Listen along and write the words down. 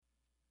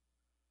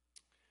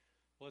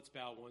Well, let's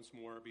bow once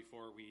more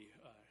before we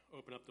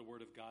open up the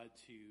Word of God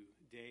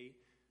today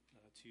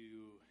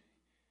to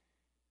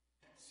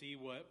see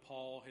what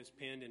Paul has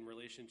penned in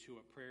relation to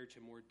a prayer to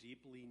more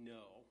deeply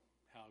know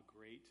how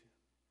great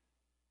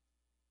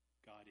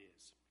God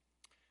is.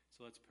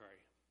 So let's pray.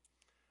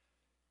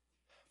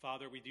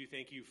 Father, we do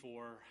thank you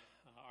for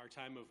our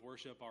time of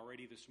worship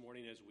already this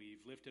morning as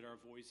we've lifted our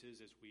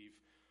voices, as we've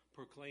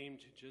proclaimed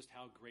just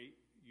how great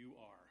you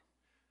are.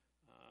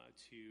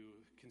 To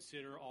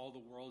consider all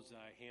the worlds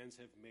thy hands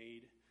have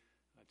made,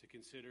 to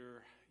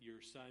consider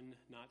your Son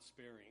not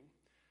sparing.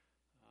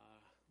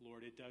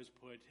 Lord, it does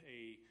put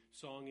a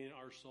song in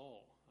our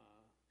soul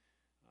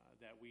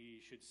that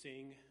we should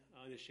sing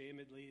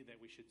unashamedly, that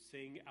we should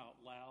sing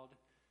out loud,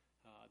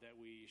 that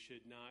we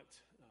should not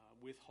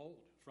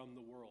withhold from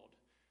the world,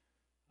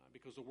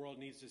 because the world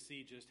needs to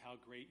see just how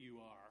great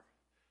you are,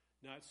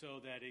 not so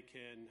that it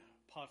can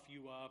puff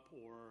you up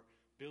or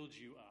build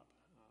you up,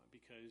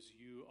 because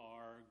you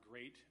are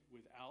great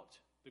without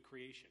the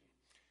creation.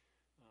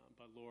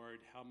 But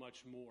Lord, how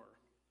much more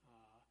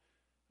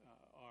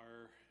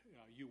are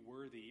you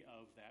worthy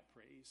of that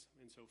praise?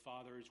 And so,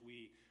 Father, as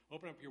we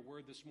open up your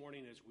word this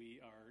morning, as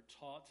we are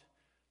taught,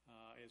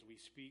 as we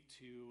speak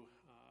to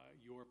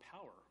your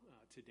power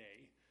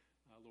today,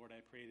 Lord,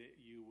 I pray that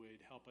you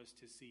would help us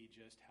to see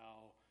just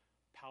how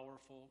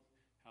powerful,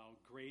 how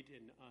great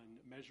and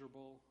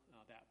unmeasurable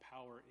that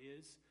power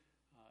is,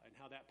 and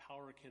how that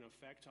power can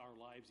affect our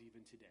lives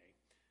even today.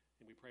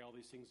 And we pray all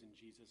these things in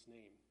Jesus'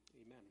 name.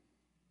 Amen.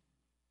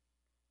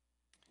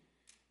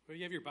 Well,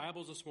 you have your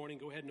Bibles this morning.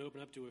 Go ahead and open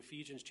up to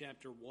Ephesians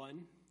chapter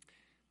 1.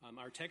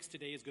 Our text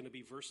today is going to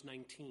be verse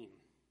 19.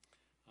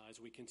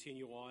 As we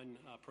continue on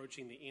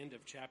approaching the end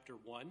of chapter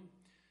 1,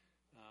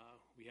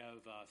 we have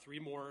 3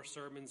 more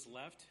sermons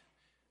left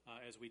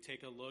as we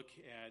take a look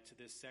at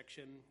this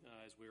section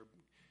as we're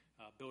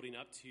building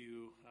up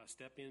to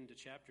step into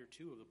chapter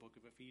 2 of the book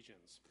of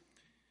Ephesians.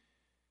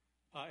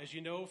 As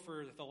you know,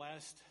 for the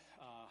last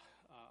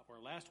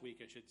week,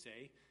 I should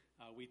say,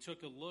 we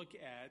took a look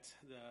at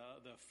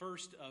the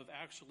first of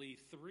actually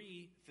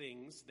 3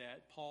 things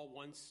that Paul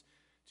wants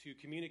to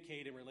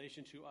communicate in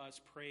relation to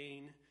us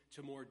praying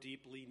to more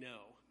deeply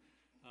know.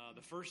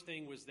 The first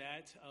thing was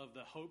that of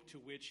the hope to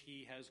which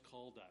he has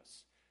called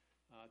us,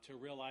 to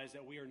realize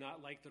that we are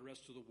not like the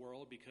rest of the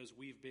world because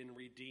we've been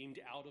redeemed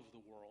out of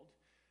the world,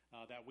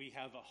 that we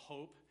have a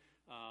hope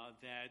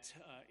that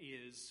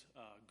is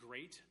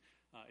great.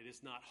 It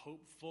is not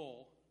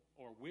hopeful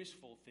or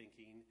wishful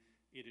thinking,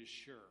 it is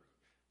sure.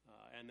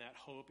 And that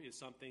hope is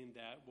something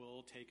that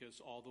will take us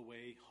all the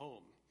way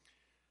home.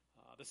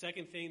 The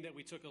second thing that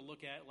we took a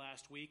look at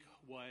last week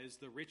was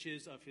the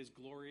riches of his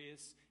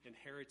glorious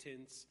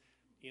inheritance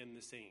in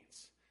the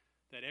saints.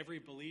 That every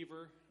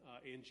believer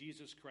in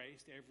Jesus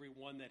Christ,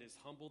 everyone that has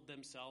humbled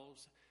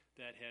themselves,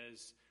 that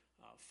has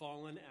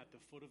fallen at the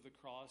foot of the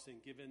cross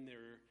and given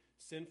their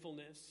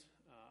sinfulness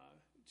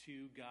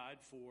to God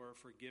for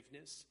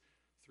forgiveness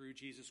through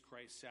Jesus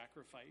Christ's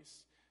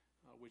sacrifice,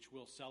 which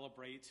we'll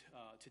celebrate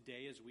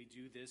today as we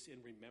do this in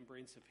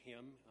remembrance of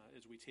him,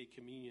 as we take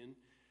communion,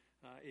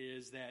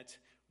 is that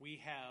we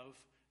have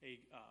a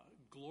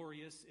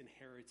glorious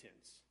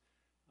inheritance,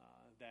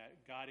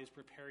 that God is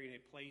preparing a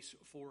place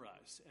for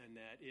us, and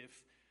that if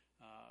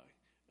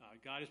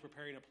God is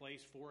preparing a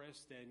place for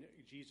us, then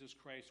Jesus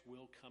Christ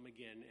will come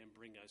again and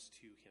bring us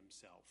to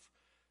himself.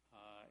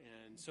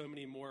 And so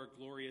many more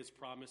glorious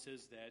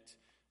promises that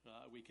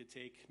we could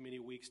take many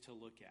weeks to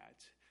look at.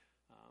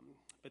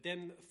 But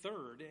then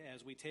third,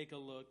 as we take a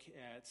look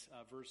at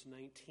verse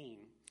 19,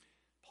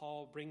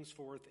 Paul brings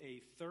forth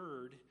a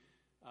third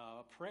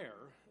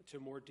prayer to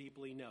more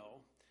deeply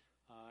know,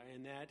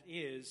 and that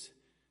is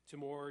to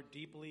more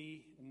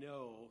deeply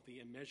know the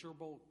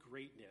immeasurable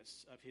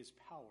greatness of his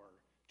power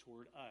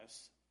toward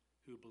us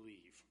who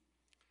believe.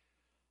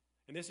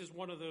 And this is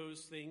one of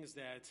those things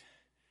that,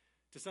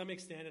 to some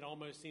extent, it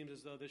almost seems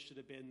as though this should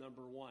have been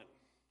number one,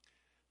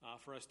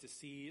 for us to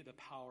see the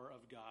power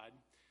of God.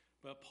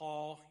 But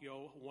Paul,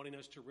 wanting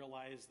us to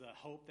realize the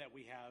hope that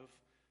we have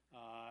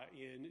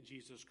in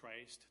Jesus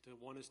Christ, to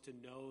want us to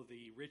know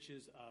the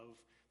riches of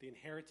the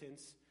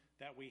inheritance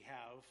that we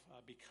have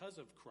because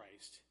of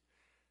Christ,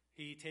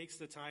 he takes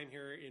the time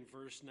here in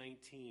verse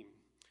 19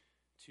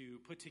 to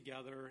put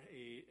together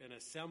an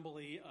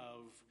assembly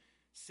of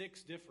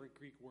 6 different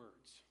Greek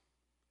words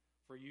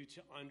for you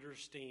to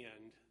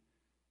understand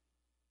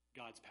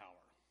God's power.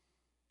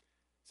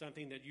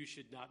 Something that you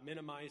should not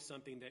minimize,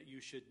 something that you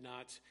should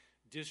not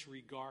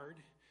disregard.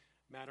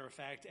 Matter of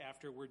fact,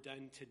 after we're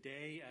done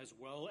today, as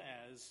well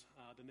as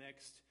the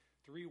next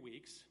 3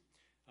 weeks,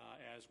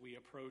 as we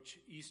approach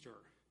Easter,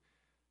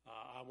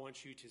 I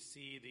want you to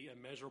see the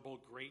immeasurable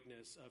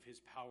greatness of his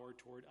power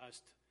toward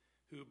us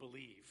who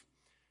believe.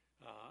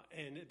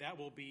 And that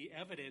will be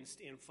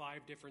evidenced in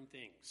 5 different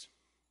things.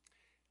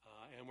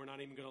 And we're not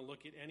even going to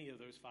look at any of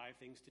those 5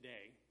 things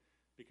today,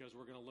 because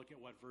we're going to look at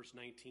what verse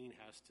 19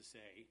 has to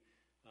say.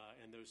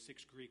 And those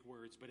 6 Greek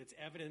words. But it's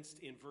evidenced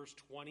in verse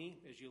 20,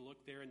 as you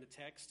look there in the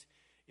text,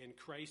 in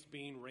Christ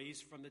being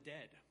raised from the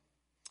dead.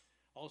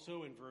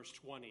 Also in verse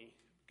 20,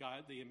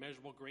 God, the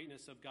immeasurable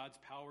greatness of God's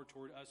power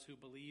toward us who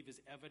believe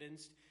is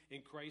evidenced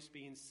in Christ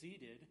being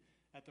seated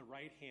at the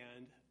right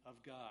hand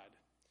of God.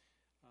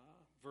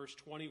 Verse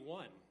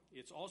 21,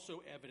 it's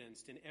also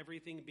evidenced in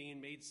everything being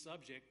made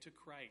subject to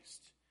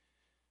Christ.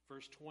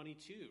 Verse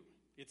 22,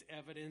 it's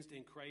evidenced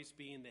in Christ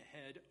being the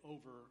head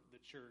over the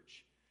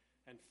church.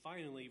 And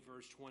finally,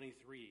 verse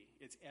 23,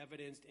 it's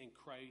evidenced in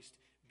Christ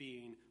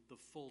being the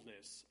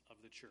fullness of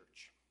the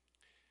church.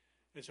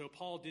 And so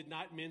Paul did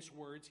not mince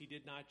words. He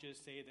did not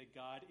just say that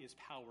God is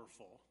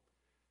powerful,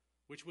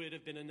 which would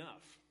have been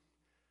enough.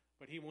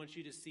 But he wants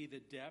you to see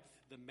the depth,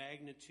 the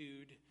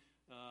magnitude,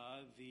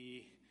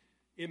 the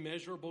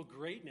immeasurable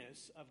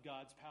greatness of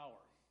God's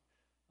power.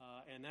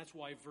 And that's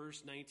why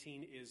verse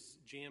 19 is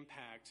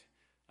jam-packed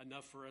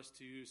enough for us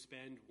to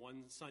spend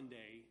one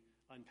Sunday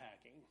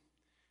unpacking.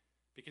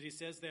 Because he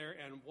says there,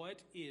 and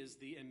what is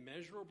the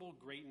immeasurable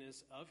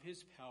greatness of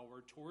his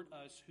power toward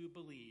us who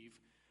believe,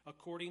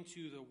 according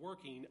to the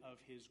working of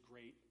his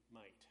great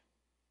might.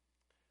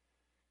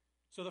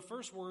 So the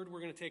first word we're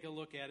going to take a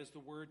look at is the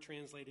word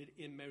translated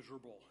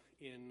immeasurable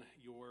in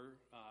your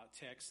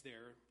text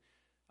there.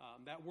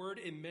 That word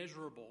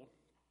immeasurable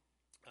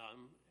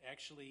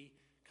actually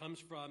comes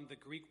from the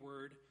Greek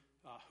word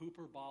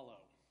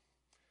huperbalo.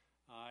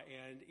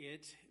 And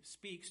it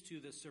speaks to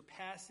the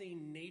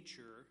surpassing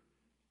nature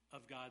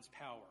of God's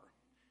power.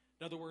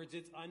 In other words,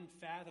 it's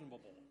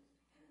unfathomable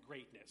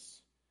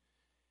greatness.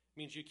 It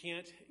means you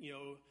can't,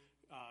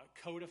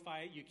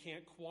 codify it, you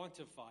can't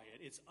quantify it.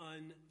 It's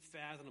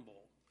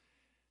unfathomable.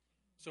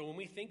 So when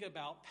we think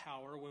about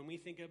power, when we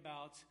think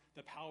about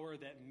the power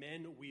that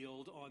men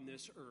wield on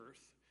this earth,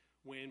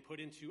 when put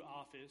into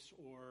office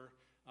or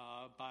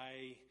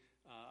by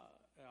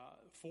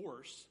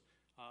force,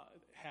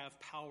 have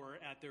power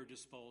at their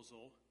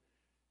disposal,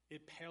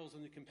 it pales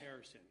into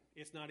comparison.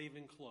 It's not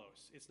even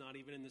close. It's not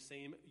even in the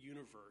same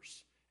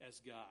universe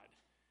as God,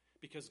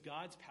 because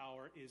God's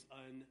power is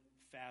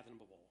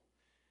unfathomable.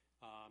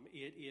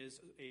 It is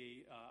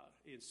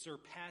it's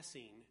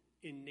surpassing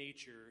in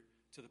nature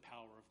to the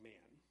power of man.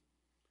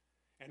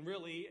 And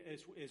really,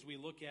 as we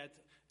look at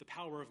the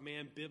power of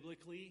man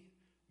biblically,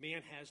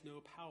 man has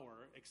no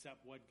power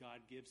except what God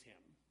gives him.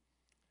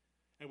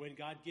 And when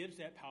God gives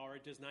that power,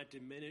 it does not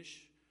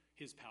diminish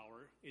his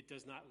power. It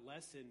does not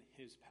lessen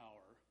his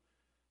power.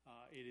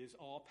 It is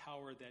all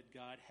power that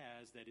God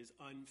has that is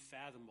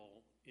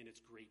unfathomable in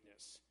its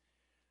greatness.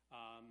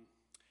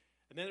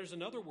 And then there's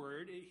another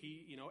word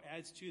he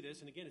adds to this,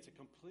 and again, it's a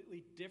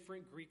completely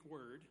different Greek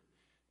word,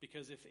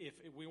 because if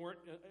we weren't,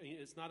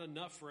 it's not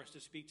enough for us to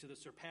speak to the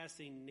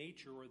surpassing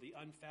nature or the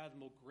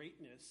unfathomable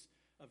greatness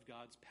of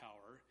God's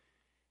power.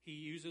 He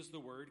uses the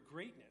word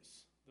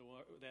greatness.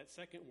 That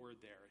second word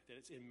there, that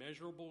it's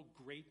immeasurable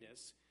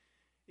greatness,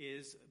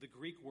 is the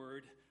Greek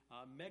word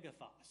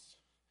megathos.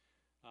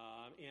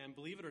 And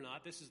believe it or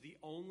not, this is the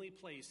only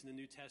place in the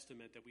New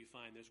Testament that we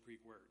find this Greek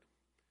word.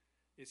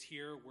 It's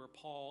here where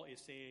Paul is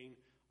saying,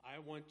 I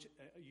want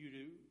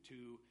you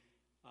to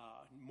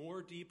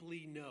more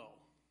deeply know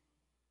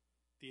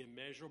the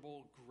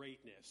immeasurable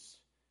greatness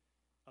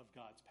of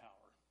God's power.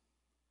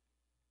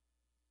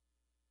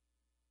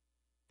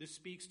 This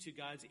speaks to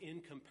God's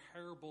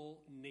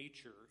incomparable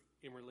nature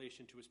in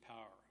relation to his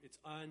power. It's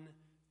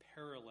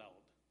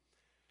unparalleled.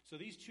 So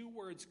these two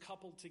words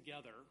coupled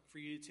together for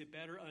you to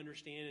better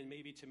understand and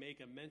maybe to make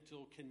a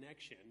mental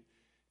connection.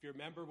 If you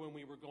remember when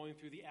we were going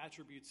through the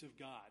attributes of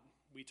God,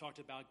 we talked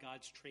about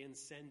God's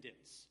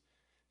transcendence,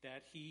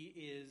 that he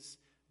is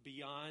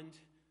beyond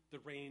the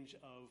range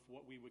of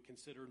what we would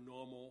consider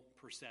normal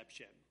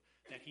perception,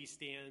 that he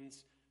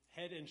stands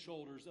head and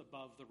shoulders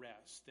above the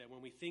rest, that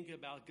when we think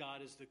about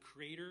God as the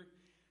creator,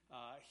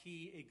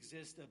 he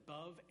exists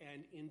above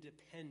and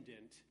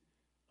independent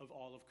of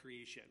all of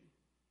creation.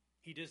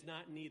 He does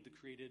not need the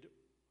created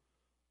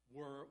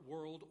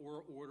world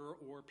or order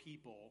or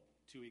people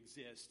to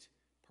exist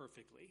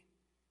perfectly.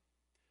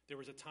 There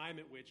was a time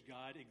at which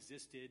God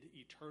existed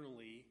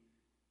eternally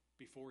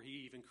before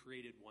he even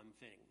created one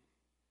thing.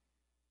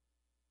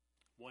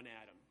 One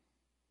atom.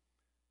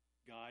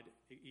 God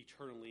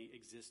eternally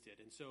existed.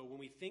 And so when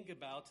we think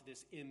about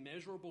this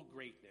immeasurable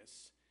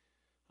greatness,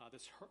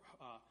 this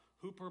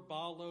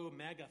huperbalo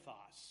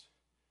megathos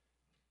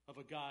of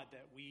a God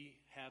that we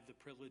have the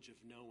privilege of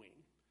knowing,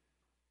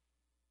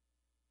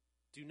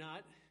 do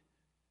not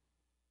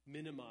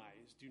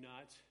minimize, do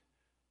not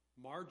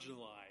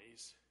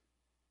marginalize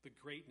the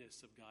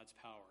greatness of God's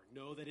power.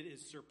 Know that it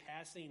is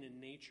surpassing in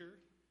nature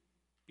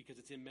because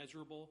it's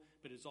immeasurable,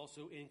 but it's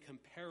also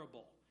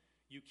incomparable.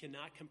 You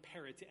cannot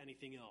compare it to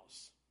anything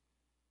else.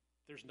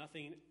 There's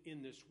nothing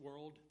in this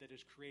world that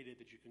is created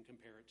that you can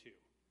compare it to.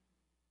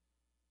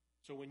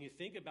 So when you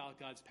think about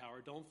God's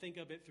power, don't think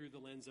of it through the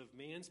lens of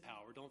man's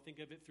power. Don't think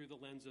of it through the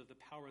lens of the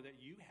power that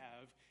you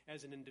have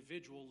as an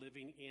individual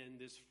living in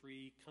this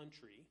free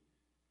country,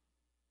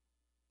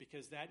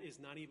 because that is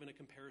not even a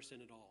comparison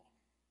at all.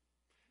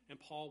 And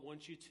Paul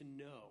wants you to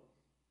know,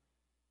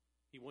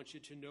 he wants you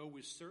to know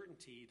with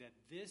certainty that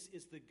this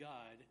is the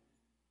God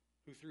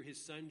who through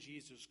his son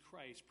Jesus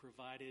Christ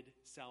provided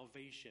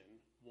salvation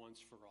once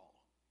for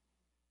all.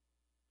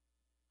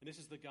 And this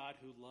is the God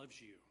who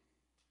loves you,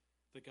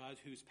 the God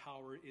whose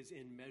power is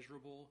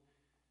immeasurable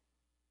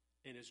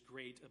and is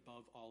great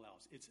above all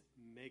else. It's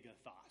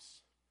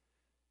megathos.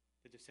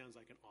 That just sounds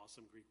like an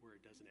awesome Greek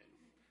word, doesn't it?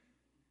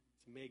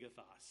 It's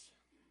megathos.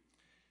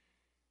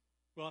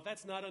 Well, if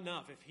that's not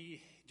enough, if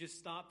he just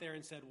stopped there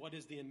and said, what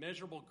is the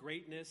immeasurable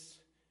greatness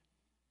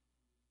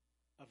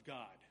of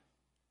God?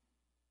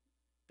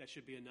 That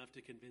should be enough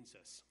to convince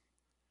us.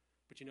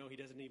 But you know, he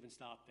doesn't even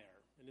stop there.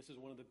 And this is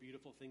one of the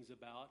beautiful things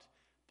about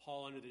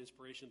Paul under the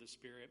inspiration of the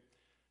Spirit,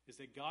 is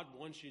that God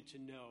wants you to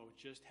know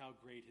just how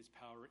great his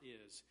power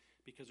is,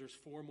 because there's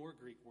 4 more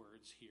Greek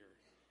words here.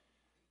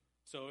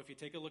 So if you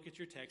take a look at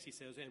your text, he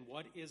says, and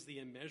what is the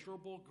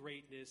immeasurable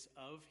greatness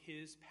of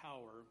his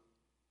power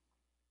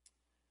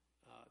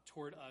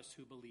toward us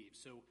who believe?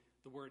 So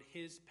the word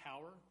his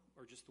power,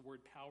 or just the word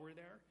power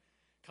there,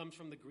 comes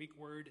from the Greek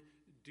word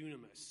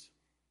dunamis.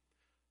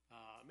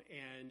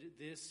 And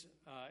this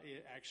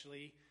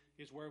actually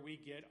is where we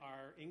get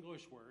our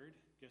English word,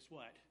 guess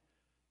what?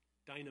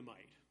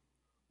 Dynamite,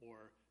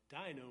 or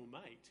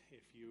dynamite,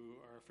 if you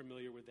are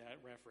familiar with that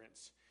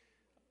reference.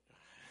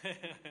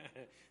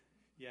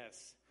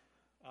 Yes.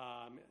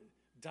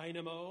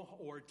 Dynamo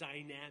or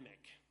dynamic.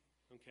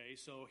 Okay,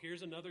 so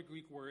here's another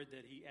Greek word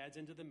that he adds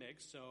into the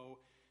mix. So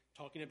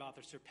talking about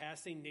the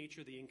surpassing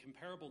nature, the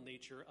incomparable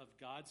nature of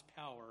God's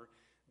power,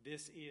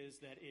 this is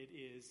that it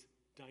is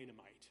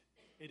dynamite.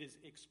 It is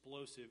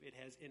explosive. It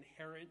has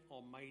inherent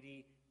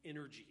almighty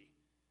energy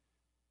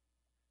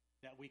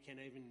that we can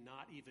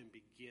not even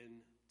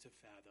begin to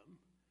fathom.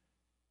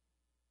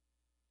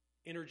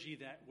 Energy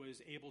that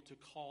was able to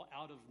call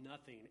out of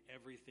nothing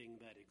everything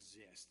that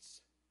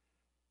exists.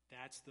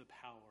 That's the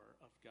power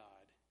of God.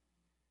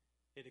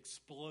 It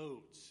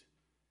explodes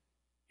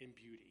in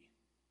beauty.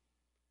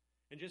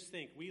 And just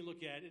think, we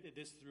look at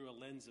this through a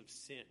lens of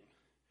sin.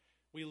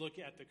 We look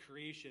at the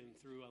creation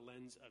through a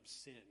lens of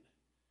sin.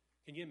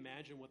 Can you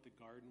imagine what the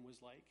garden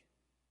was like?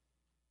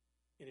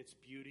 In its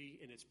beauty,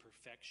 in its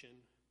perfection.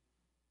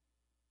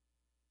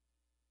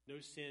 No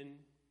sin,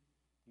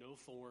 no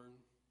thorn,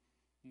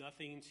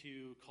 nothing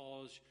to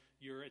cause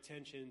your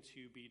attention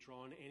to be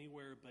drawn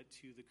anywhere but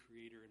to the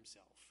Creator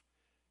himself.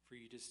 For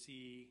you to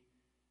see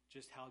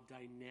just how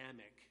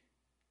dynamic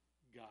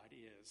God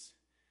is.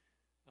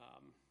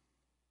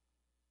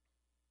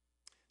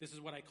 This is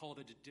what I call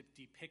the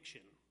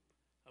depiction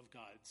of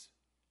God's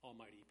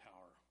almighty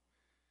power.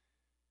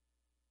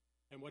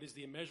 And what is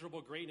the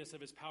immeasurable greatness of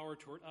his power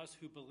toward us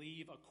who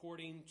believe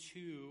according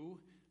to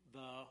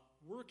the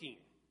working?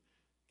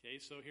 Okay,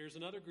 so here's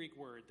another Greek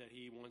word that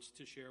he wants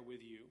to share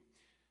with you.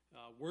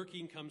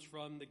 Working comes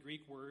from the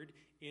Greek word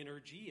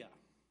energia,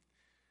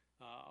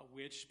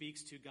 which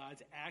speaks to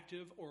God's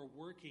active or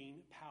working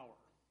power.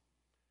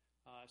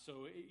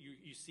 So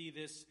you see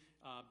this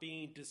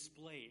being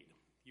displayed.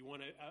 You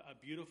want a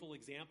beautiful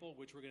example,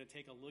 which we're going to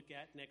take a look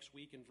at next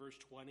week in verse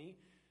 20,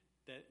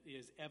 that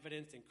is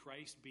evidence in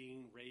Christ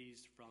being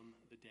raised from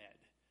the dead.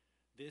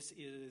 This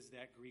is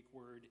that Greek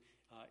word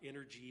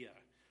energia.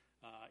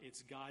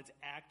 It's God's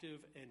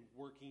active and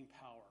working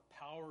power.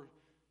 Power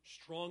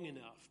strong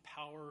enough,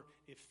 power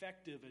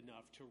effective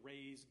enough to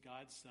raise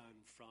God's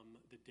Son from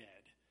the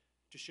dead,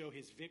 to show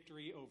his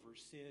victory over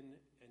sin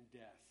and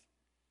death.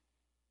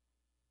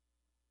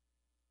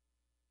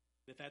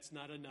 If that's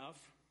not enough,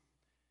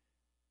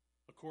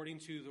 according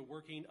to the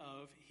working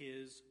of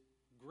his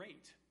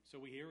great. So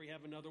here we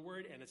have another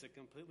word, and it's a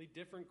completely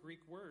different Greek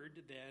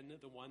word than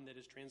the one that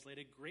is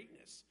translated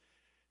greatness.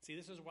 See,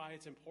 this is why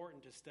it's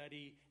important to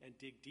study and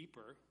dig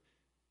deeper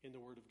in the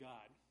Word of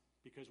God,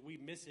 because we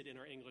miss it in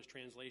our English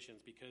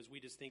translations, because we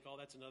just think, oh,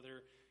 that's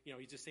another,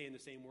 he's just saying the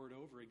same word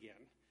over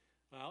again.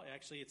 Well,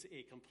 actually, it's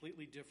a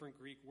completely different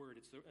Greek word.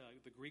 It's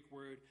the Greek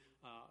word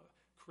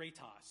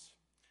kratos,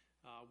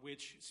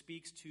 which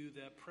speaks to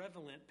the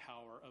prevalent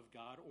power of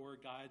God or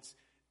God's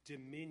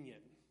dominion.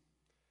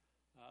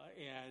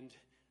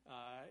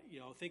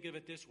 Think of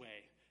it this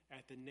way.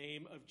 At the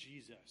name of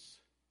Jesus,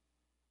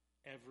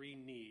 every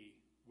knee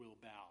will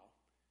bow,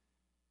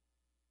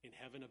 in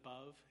heaven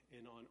above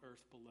and on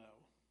earth below.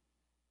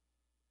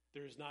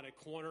 There is not a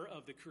corner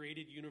of the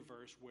created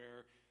universe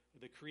where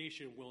the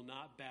creation will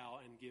not bow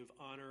and give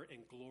honor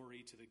and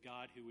glory to the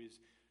God who is,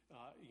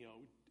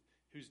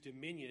 whose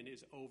dominion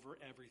is over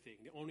everything.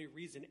 The only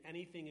reason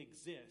anything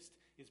exists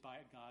is by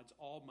God's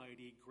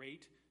almighty,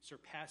 great,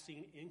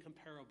 surpassing,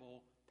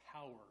 incomparable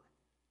power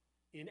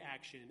in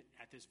action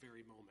at this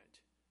very moment.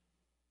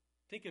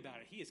 Think about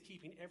it. He is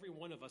keeping every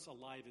one of us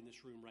alive in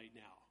this room right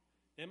now.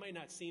 That might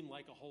not seem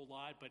like a whole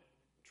lot, but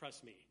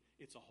trust me,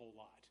 it's a whole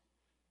lot.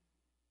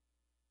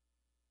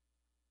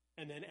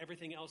 And then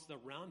everything else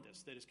around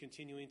us that is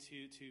continuing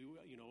to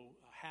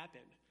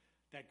happen.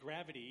 That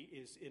gravity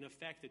is in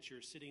effect that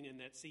you're sitting in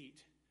that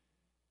seat.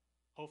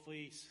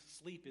 Hopefully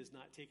sleep is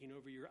not taking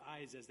over your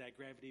eyes as that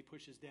gravity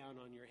pushes down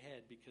on your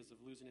head because of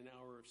losing an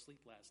hour of sleep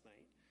last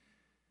night.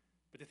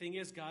 But the thing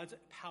is, God's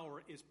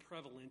power is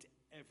prevalent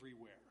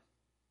everywhere.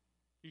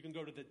 You can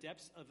go to the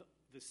depths of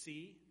the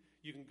sea.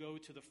 You can go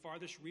to the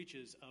farthest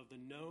reaches of the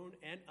known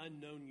and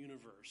unknown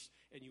universe,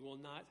 and you will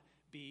not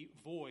be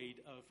void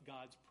of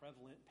God's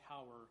prevalent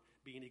power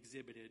being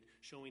exhibited,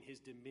 showing his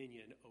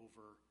dominion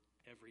over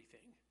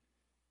everything.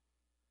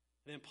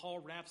 And then Paul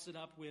wraps it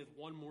up with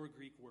one more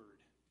Greek word.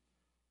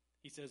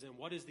 He says, and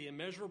what is the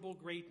immeasurable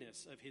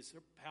greatness of his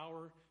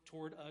power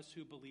toward us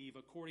who believe,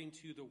 according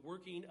to the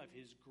working of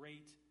his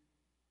great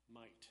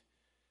might.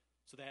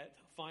 So that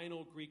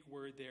final Greek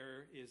word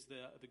there is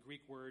the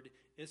Greek word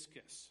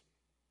ischus.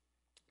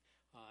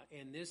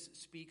 And this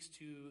speaks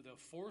to the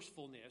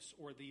forcefulness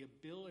or the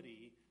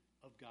ability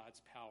of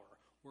God's power.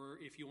 Or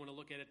if you want to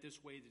look at it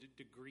this way, the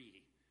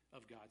degree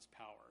of God's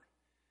power.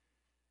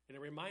 And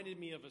it reminded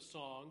me of a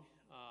song.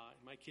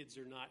 My kids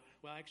are not,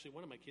 well, actually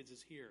one of my kids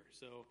is here.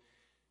 So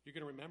you're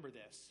going to remember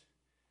this.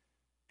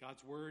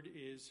 God's word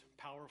is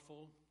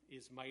powerful,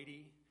 is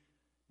mighty.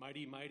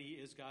 Mighty, mighty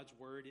is God's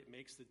word. It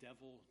makes the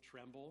devil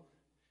tremble.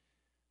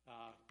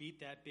 Beat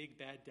that big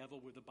bad devil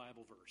with a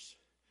Bible verse.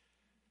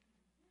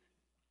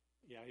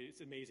 Yeah,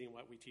 it's amazing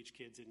what we teach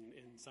kids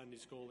in Sunday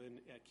school and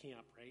at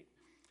camp, right?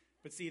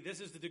 But see, this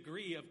is the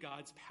degree of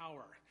God's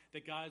power,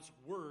 that God's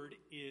word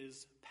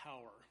is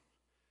power,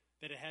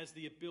 that it has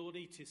the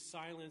ability to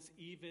silence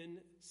even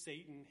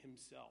Satan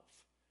himself.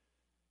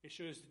 It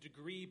shows the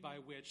degree by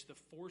which the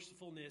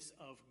forcefulness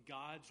of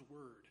God's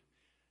word.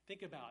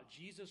 Think about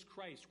Jesus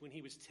Christ when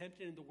he was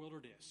tempted in the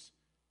wilderness.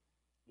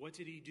 What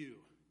did he do?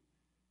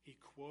 He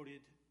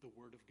quoted the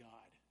word of God.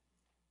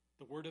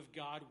 The word of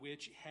God,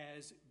 which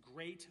has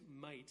great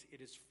might.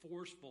 It is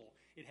forceful.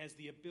 It has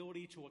the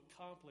ability to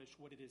accomplish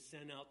what it is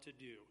sent out to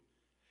do.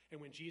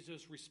 And when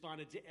Jesus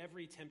responded to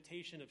every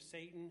temptation of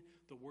Satan,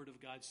 the word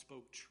of God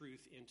spoke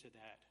truth into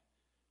that,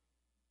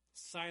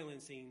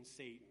 silencing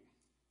Satan,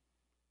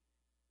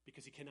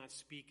 because he cannot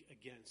speak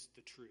against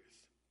the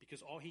truth,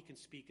 because all he can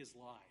speak is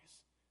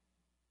lies.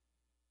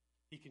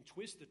 He can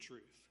twist the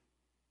truth,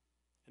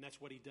 and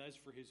that's what he does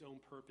for his own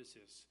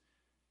purposes.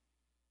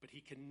 But he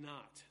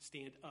cannot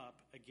stand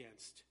up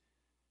against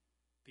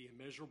the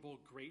immeasurable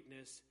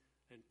greatness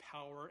and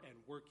power and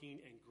working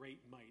and great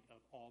might of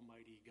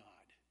Almighty God.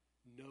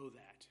 Know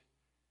that.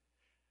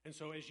 And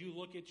so as you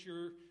look at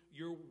your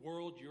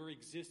world, your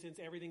existence,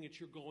 everything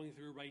that you're going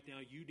through right now,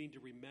 you need to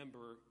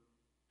remember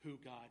who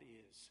God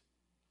is.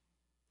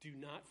 Do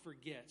not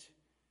forget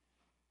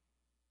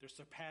the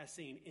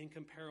surpassing,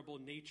 incomparable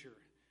nature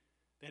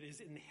that is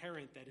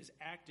inherent, that is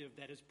active,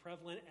 that is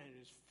prevalent, and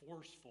is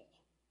forceful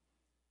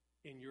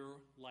in your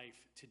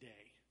life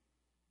today.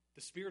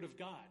 The Spirit of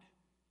God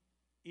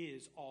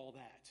is all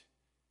that,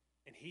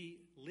 and he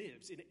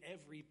lives in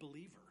every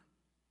believer.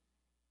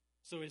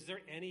 So is there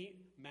any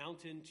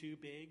mountain too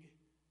big?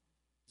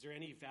 Is there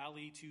any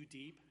valley too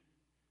deep?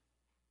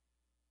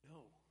 No.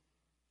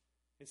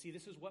 And see,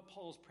 this is what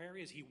Paul's prayer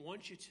is. He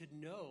wants you to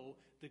know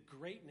the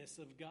greatness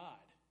of God.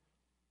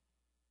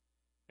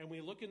 And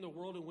we look in the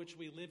world in which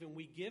we live and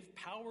we give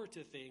power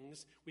to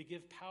things. We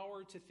give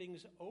power to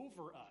things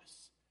over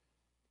us.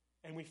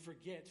 And we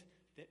forget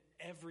that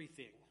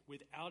everything,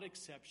 without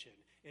exception,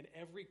 in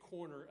every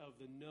corner of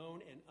the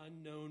known and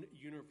unknown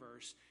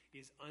universe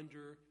is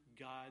under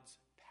God's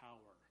power.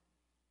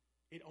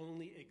 It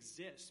only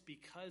exists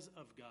because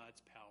of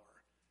God's power.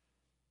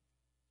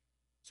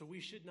 So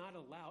we should not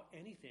allow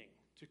anything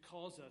to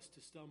cause us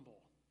to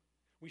stumble.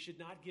 We should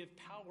not give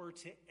power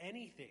to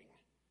anything.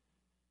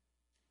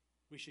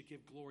 We should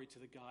give glory to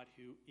the God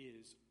who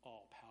is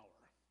all power.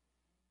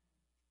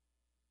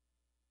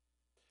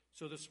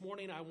 So this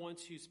morning I want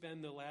to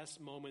spend the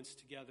last moments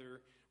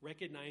together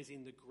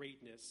recognizing the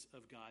greatness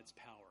of God's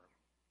power.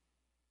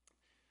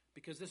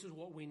 Because this is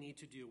what we need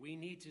to do. We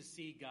need to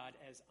see God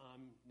as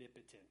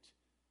omnipotent.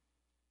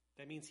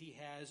 That means he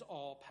has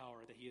all power,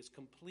 that he has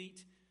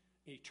complete,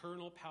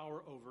 eternal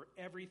power over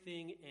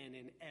everything and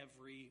in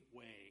every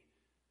way.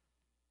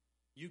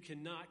 You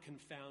cannot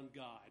confound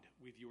God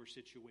with your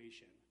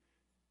situation.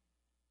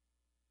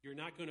 You're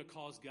not going to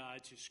cause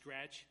God to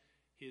scratch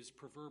his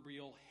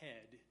proverbial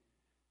head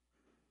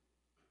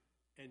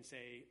and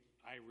say,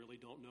 I really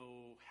don't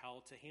know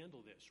how to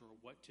handle this or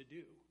what to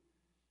do.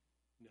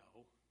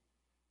 No.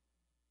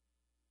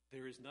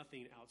 There is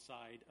nothing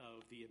outside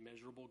of the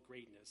immeasurable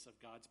greatness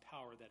of God's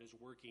power that is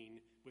working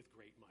with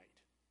great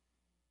might.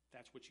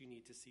 That's what you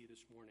need to see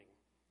this morning.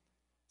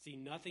 See,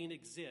 nothing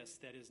exists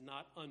that is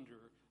not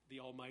under the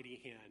almighty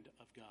hand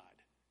of God,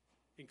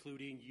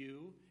 including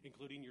you,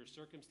 including your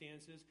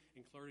circumstances,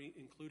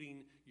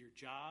 including your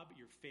job,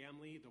 your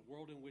family, the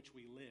world in which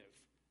we live.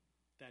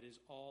 That is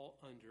all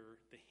under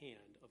the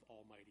hand of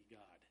Almighty God.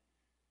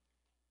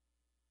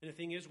 And the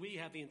thing is, we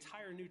have the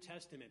entire New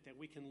Testament that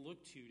we can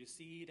look to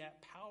see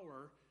that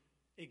power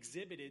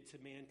exhibited to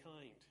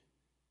mankind.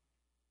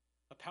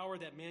 A power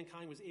that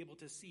mankind was able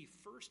to see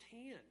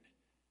firsthand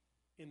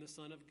in the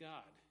Son of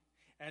God.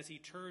 As he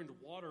turned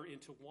water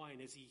into wine,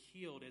 as he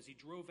healed, as he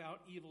drove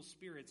out evil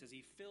spirits, as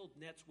he filled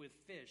nets with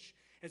fish,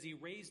 as he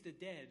raised the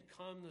dead,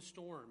 calmed the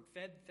storm,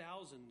 fed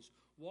thousands,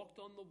 walked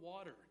on the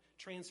water,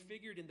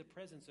 transfigured in the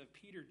presence of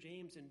Peter,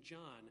 James, and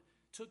John,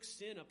 took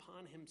sin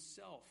upon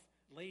himself,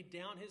 laid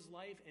down his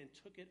life, and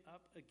took it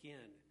up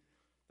again.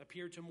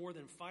 appeared to more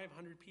than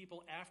 500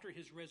 people after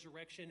his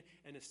resurrection,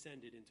 and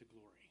ascended into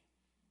glory.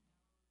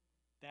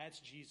 That's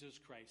Jesus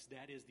Christ.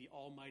 That is the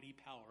almighty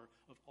power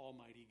of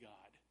Almighty God,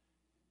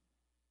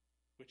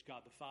 which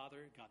God the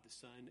Father, God the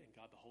Son, and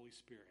God the Holy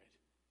Spirit,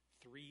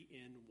 3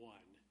 in 1,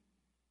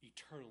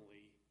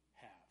 eternally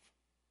have.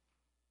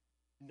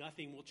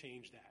 Nothing will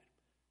change that.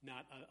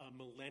 Not a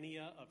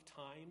millennia of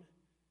time,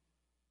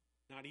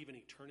 not even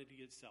eternity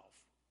itself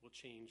will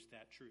change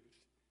that truth.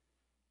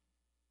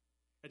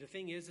 And the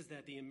thing is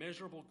that the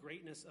immeasurable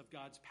greatness of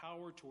God's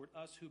power toward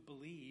us who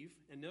believe,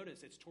 and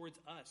notice it's towards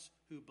us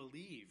who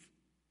believe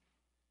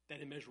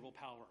that immeasurable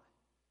power.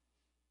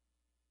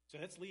 So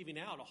that's leaving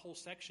out a whole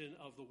section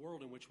of the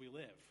world in which we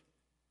live.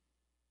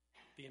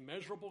 The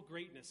immeasurable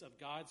greatness of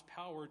God's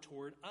power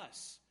toward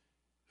us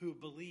who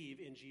believe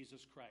in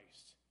Jesus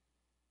Christ.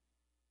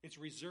 It's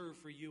reserved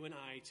for you and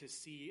I to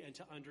see and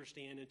to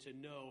understand and to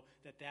know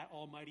that that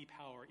almighty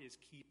power is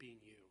keeping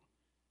you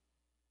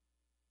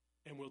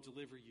and will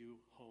deliver you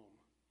home.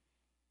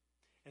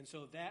 And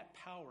so that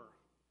power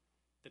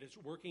that is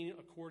working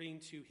according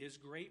to his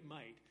great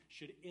might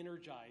should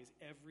energize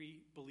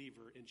every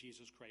believer in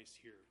Jesus Christ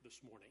here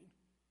this morning.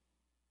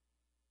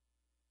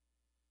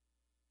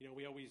 You know,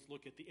 we always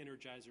look at the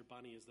Energizer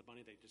Bunny as the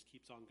bunny that just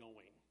keeps on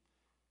going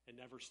and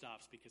never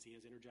stops because he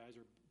has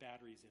Energizer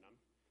batteries in him.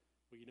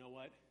 Well, you know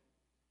what?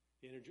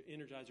 The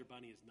Energizer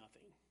Bunny is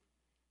nothing,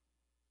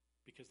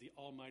 because the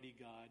Almighty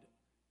God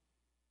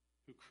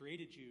who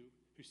created you,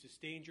 who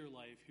sustained your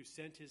life, who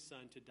sent his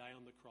Son to die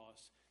on the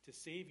cross, to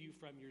save you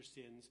from your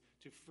sins,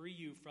 to free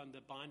you from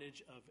the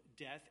bondage of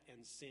death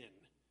and sin,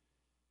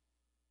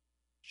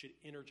 should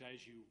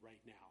energize you right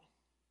now.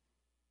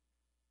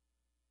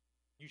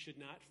 You should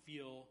not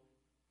feel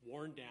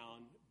worn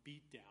down,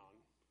 beat down,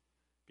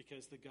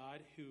 because the God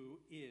who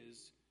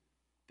is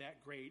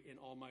that great and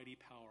almighty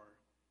power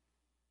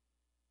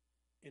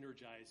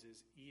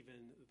energizes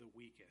even the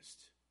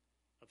weakest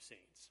of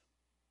saints.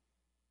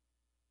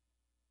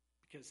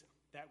 Because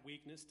that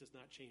weakness does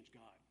not change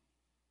God.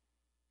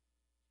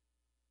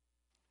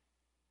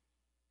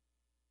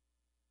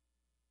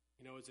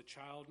 You know, as a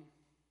child,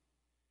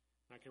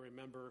 I can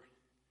remember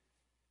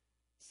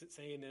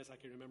saying this. I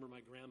can remember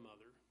my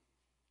grandmother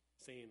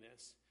saying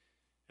this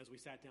as we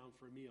sat down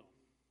for a meal.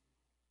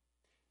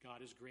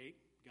 God is great.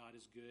 God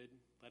is good.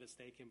 Let us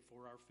thank him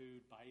for our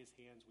food. By his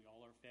hands we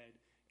all are fed.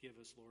 Give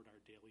us, Lord, our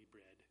daily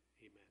bread.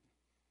 Amen.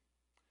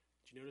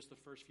 Did you notice the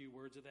first few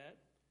words of that?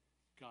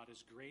 God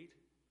is great.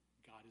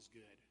 God is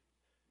good.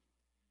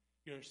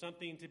 You know, there's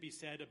something to be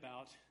said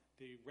about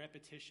the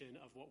repetition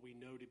of what we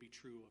know to be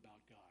true about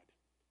God.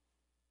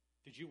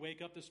 Did you wake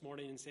up this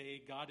morning and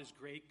say, God is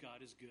great, God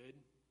is good?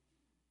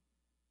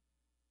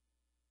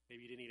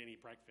 Maybe you didn't eat any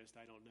breakfast,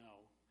 I don't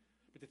know.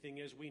 But the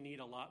thing is, we need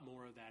a lot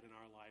more of that in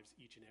our lives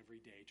each and every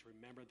day, to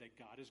remember that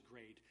God is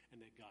great and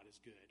that God is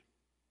good.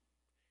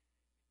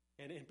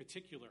 And in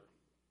particular,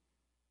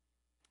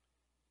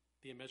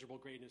 the immeasurable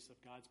greatness of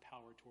God's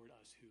power toward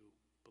us who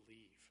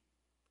believe,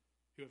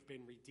 who have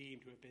been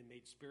redeemed, who have been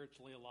made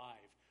spiritually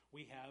alive.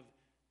 We have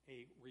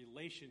a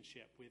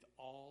relationship with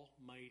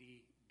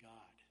Almighty God.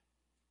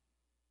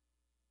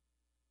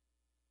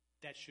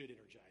 That should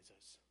energize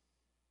us.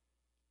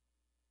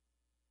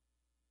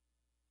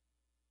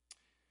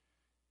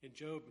 In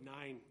Job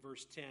 9,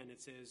 verse 10,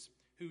 it says,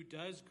 who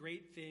does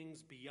great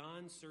things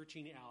beyond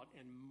searching out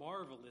and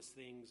marvelous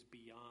things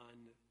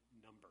beyond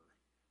number.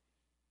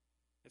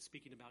 That's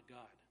speaking about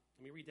God.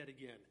 Let me read that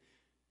again.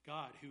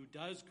 God, who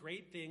does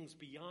great things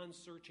beyond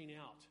searching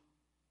out.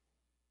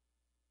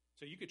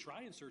 So you could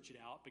try and search it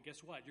out, but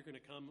guess what? You're going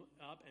to come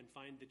up and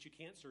find that you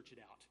can't search it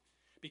out,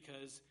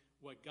 because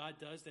what God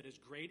does that is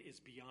great is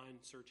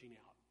beyond searching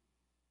out.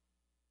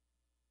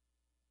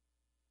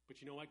 But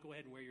you know what? Go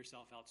ahead and wear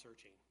yourself out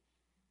searching,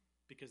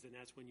 because then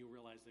that's when you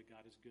realize that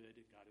God is good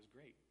and God is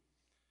great.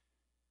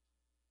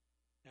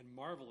 And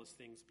marvelous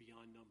things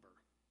beyond number.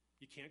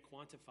 You can't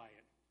quantify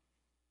it.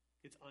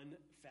 It's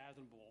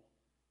unfathomable,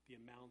 the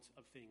amount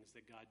of things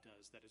that God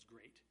does that is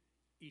great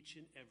each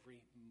and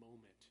every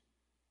moment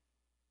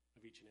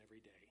of each and every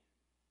day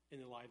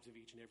in the lives of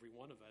each and every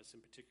one of us,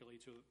 and particularly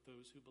to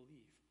those who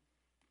believe.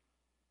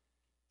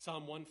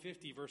 Psalm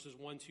 150 verses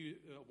 1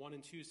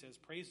 and 2 says,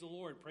 praise the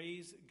Lord,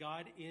 praise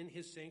God in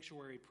his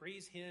sanctuary,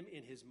 praise him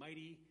in his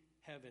mighty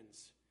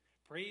heavens,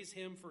 praise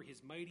him for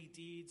his mighty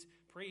deeds,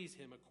 praise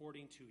him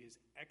according to his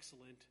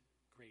excellent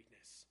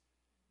greatness.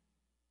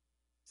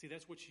 See,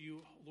 that's what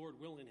you, Lord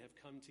willing, have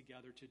come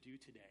together to do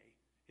today,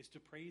 is to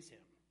praise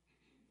him.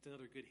 It's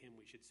another good hymn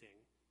we should sing.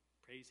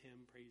 Praise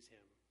him,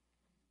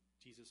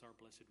 Jesus our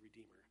blessed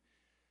Redeemer.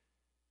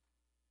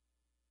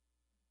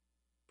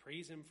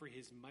 Praise him for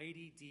his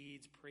mighty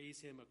deeds.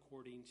 Praise him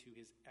according to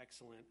his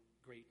excellent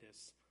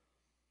greatness.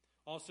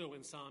 Also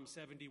in Psalm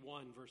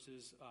 71,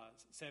 verses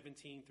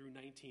 17 through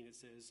 19, it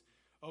says,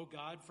 O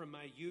God, from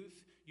my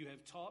youth you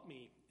have taught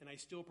me, and I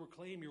still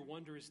proclaim your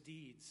wondrous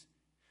deeds.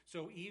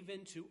 So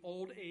even to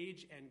old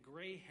age and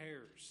gray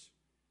hairs,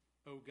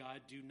 O God,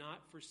 do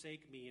not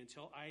forsake me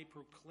until I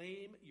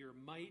proclaim your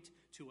might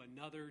to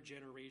another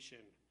generation,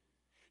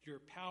 your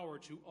power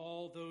to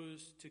all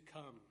those to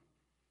come.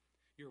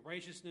 Your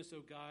righteousness,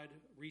 O God,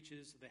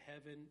 reaches the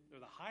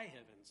high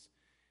heavens.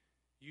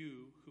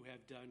 You who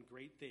have done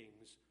great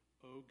things,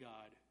 O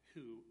God,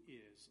 who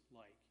is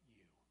like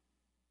you?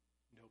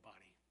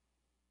 Nobody.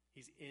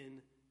 He's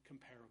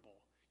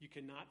incomparable. You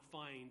cannot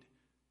find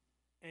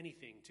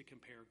anything to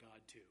compare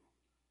God to.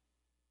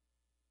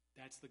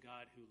 That's the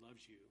God who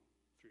loves you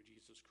through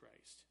Jesus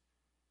Christ.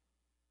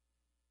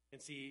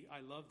 And see,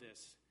 I love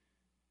this.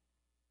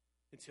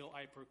 Until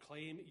I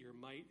proclaim your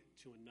might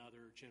to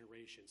another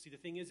generation. See, the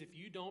thing is, if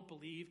you don't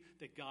believe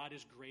that God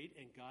is great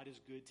and God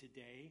is good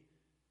today,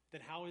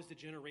 then how is the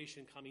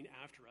generation coming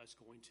after us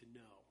going to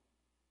know?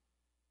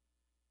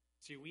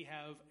 See, we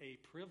have a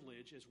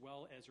privilege as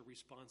well as a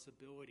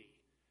responsibility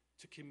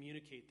to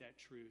communicate that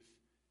truth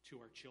to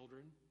our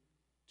children,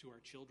 to our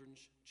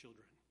children's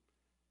children.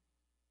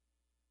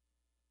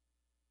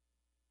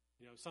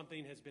 You know,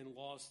 something has been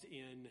lost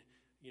in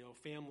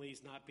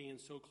families not being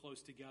so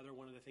close together.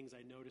 One of the things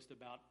I noticed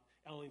about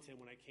Ellington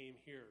when I came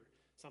here,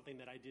 something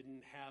that I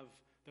didn't have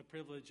the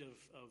privilege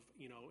of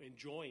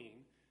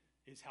enjoying,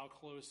 is how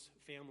close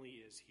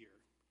family is here.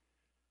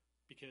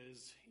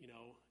 Because,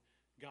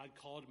 God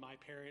called my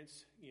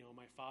parents,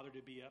 my father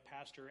to be a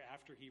pastor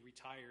after he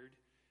retired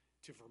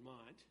to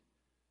Vermont.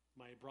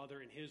 My brother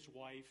and his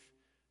wife,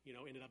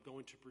 ended up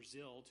going to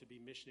Brazil to be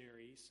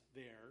missionaries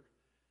there.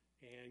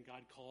 And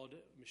God called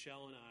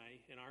Michelle and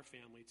I and our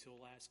family to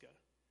Alaska.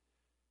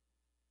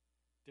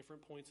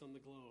 Different points on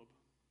the globe.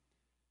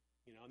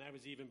 And that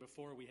was even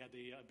before we had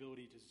the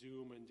ability to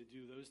Zoom and to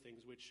do those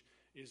things, which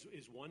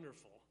is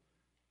wonderful.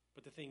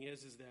 But the thing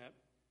is that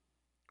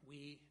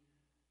we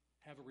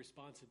have a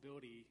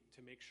responsibility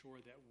to make sure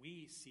that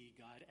we see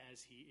God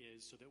as he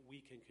is so that we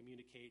can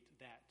communicate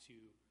that to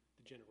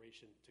the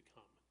generation to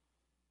come.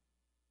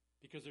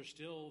 Because there's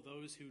still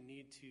those who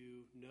need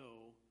to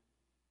know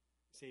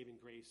saving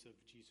grace of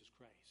Jesus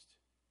Christ.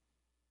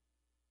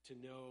 To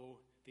know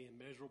the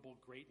immeasurable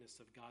greatness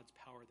of God's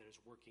power that is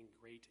working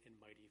great and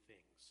mighty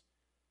things.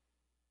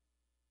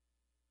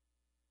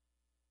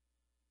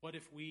 What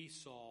if we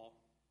saw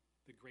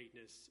the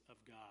greatness of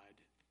God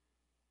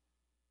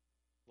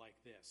like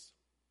this?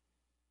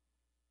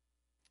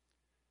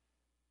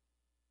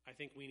 I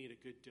think we need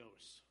a good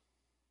dose.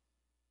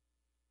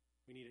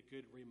 We need a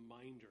good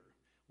reminder.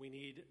 We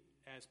need,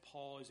 as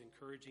Paul is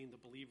encouraging the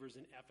believers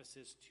in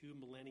Ephesus 2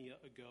 millennia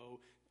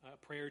ago, a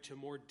prayer to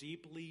more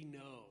deeply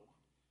know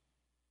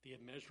the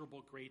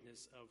immeasurable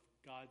greatness of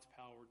God's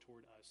power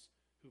toward us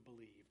who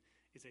believe,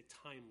 is a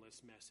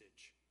timeless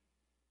message.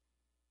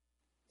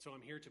 So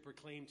I'm here to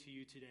proclaim to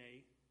you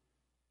today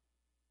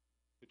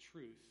the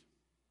truth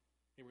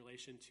in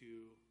relation to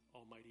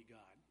Almighty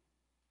God.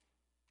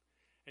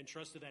 And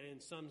trust that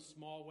in some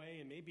small way,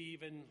 and maybe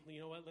even,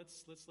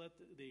 let's let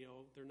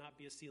there not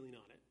be a ceiling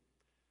on it.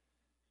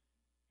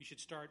 You should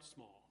start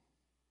small,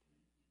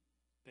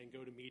 then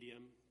go to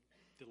medium,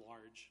 to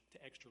large,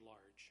 to extra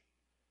large.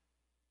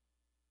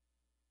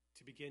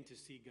 To begin to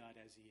see God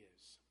as he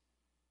is,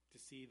 to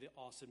see the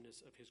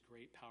awesomeness of his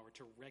great power,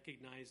 to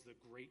recognize the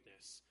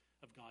greatness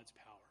of God's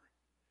power.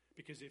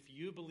 Because if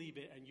you believe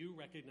it and you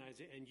recognize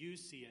it and you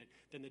see it,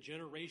 then the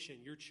generation,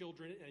 your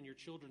children and your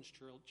children's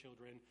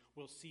children,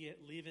 will see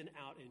it living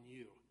out in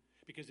you.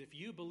 Because if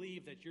you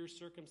believe that your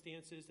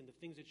circumstances and the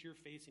things that you're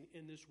facing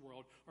in this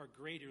world are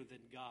greater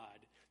than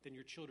God, then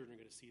your children are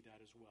going to see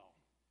that as well.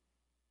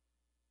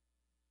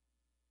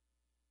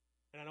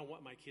 And I don't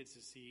want my kids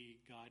to see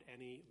God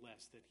any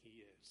less than he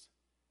is.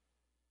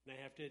 And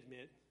I have to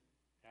admit,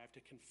 I have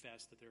to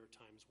confess that there are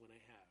times when I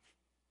have.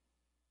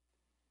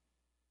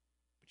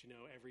 But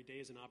every day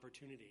is an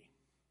opportunity.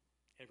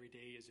 Every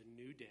day is a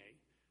new day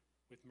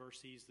with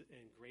mercies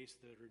and grace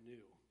that are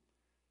new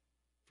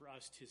for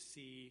us to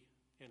see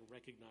and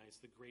recognize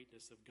the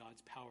greatness of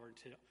God's power and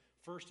to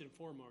first and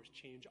foremost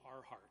change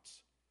our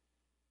hearts.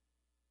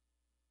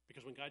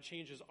 Because when God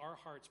changes our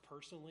hearts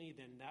personally,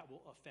 then that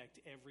will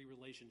affect every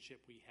relationship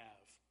we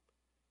have.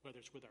 Whether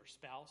it's with our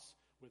spouse,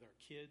 with our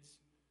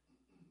kids,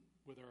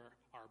 with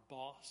our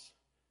boss,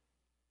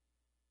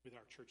 with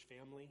our church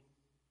family,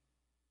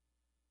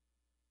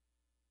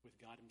 with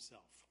God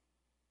himself.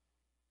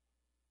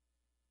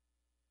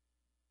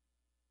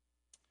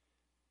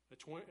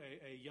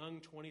 A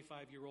young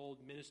 25-year-old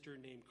minister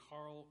named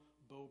Carl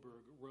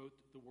Boberg wrote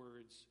the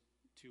words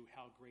to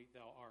How Great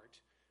Thou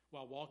Art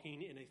while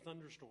walking in a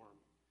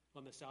thunderstorm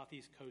on the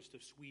southeast coast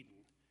of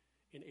Sweden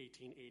in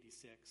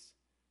 1886.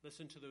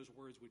 Listen to those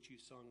words which you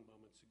sung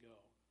moments ago.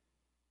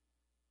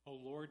 O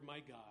Lord my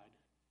God,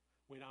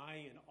 when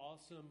I in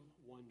awesome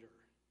wonder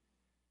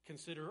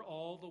consider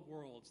all the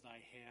worlds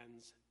thy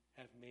hands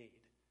have made,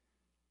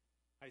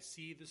 I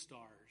see the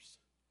stars,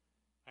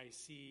 I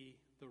see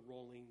the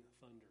rolling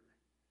thunder,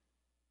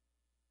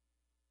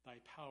 thy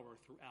power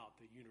throughout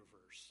the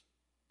universe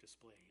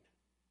displayed.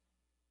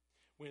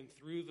 When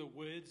through the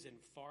woods and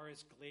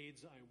forest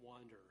glades I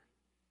wander,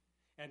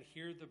 and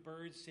hear the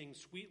birds sing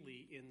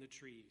sweetly in the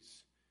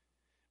trees,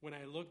 when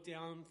I look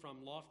down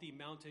from lofty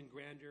mountain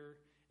grandeur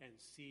and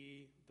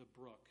see the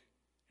brook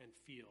and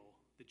feel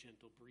the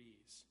gentle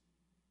breeze.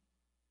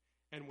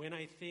 And when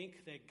I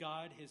think that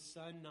God, his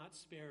Son not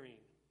sparing,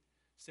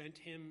 sent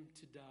him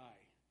to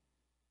die,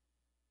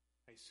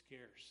 I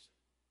scarce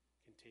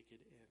can take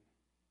it in.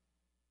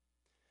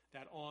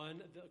 That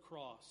on the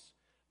cross,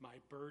 my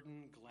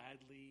burden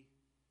gladly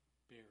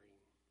bearing,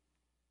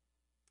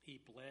 he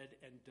bled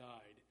and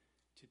died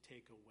to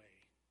take away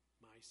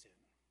my sin.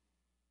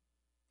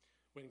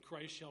 When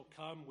Christ shall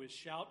come with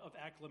shout of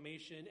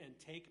acclamation and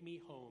take me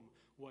home,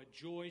 what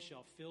joy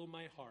shall fill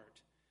my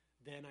heart?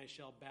 Then I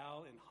shall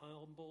bow in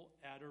humble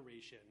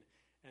adoration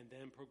and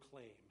then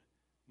proclaim,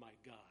 my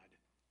God,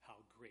 how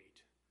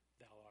great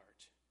thou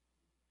art.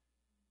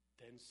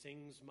 Then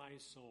sings my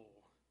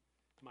soul,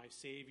 my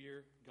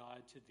Savior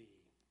God, to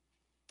thee,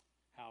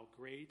 how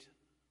great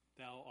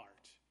thou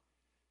art,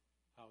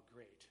 how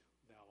great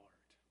thou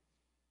art.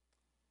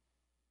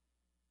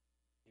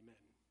 Amen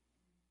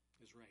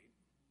is right.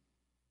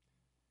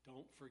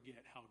 Don't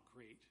forget how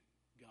great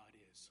God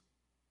is.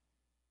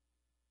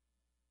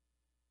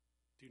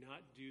 Do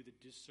not do the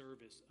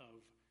disservice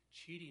of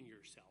cheating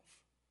yourself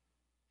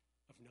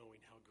of knowing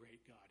how great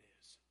God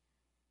is.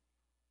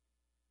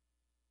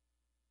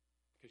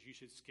 Because you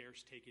should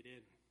scarce take it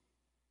in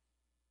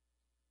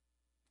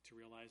to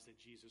realize that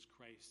Jesus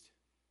Christ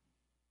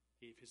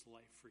gave his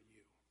life for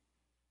you.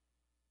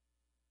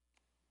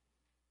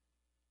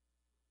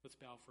 Let's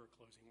bow for a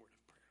closing word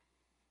of prayer.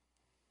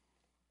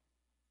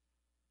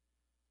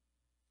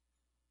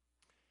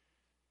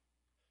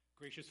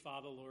 Gracious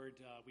Father, Lord,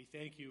 we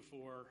thank you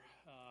for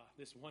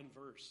this one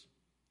verse.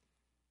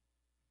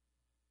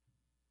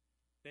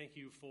 Thank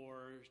you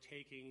for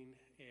taking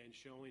and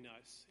showing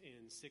us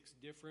in 6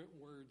 different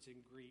words in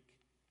Greek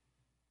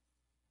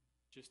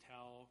just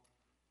how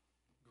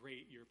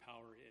great your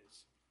power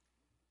is.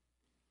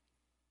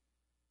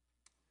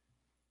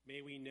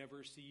 May we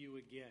never see you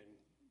again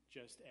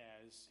just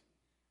as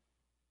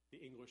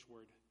the English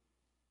word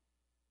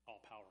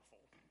all-powerful.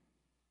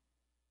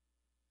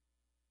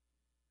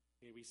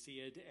 May we see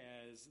it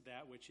as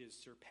that which is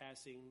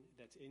surpassing,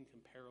 that's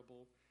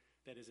incomparable,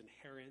 that is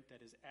inherent,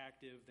 that is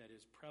active, that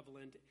is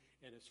prevalent,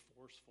 and is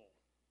forceful.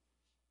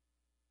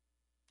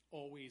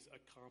 Always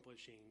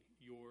accomplishing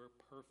your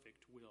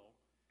perfect will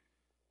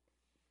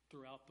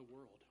throughout the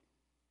world.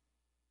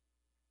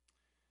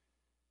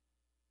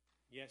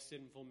 Yes,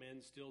 sinful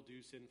men still do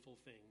sinful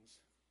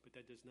things, but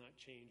that does not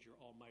change your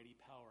almighty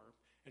power,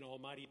 an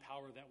almighty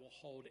power that will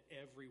hold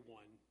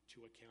everyone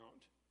to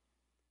account.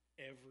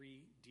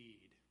 Every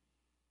deed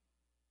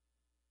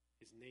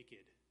is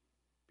naked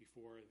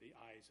before the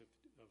eyes of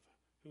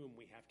whom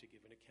we have to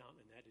give an account,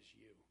 and that is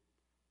you.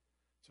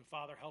 So,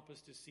 Father, help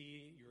us to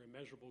see your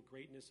immeasurable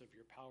greatness of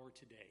your power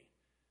today.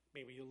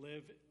 May we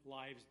live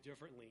lives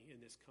differently in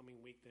this coming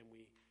week than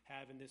we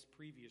have in this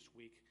previous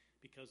week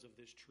because of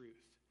this truth,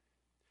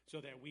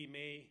 so that we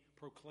may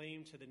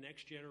proclaim to the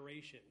next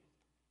generation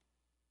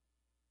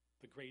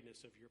the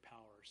greatness of your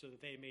power, so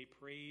that they may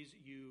praise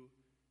you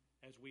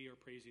as we are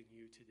praising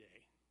you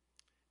today.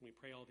 And we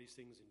pray all these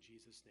things in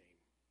Jesus' name.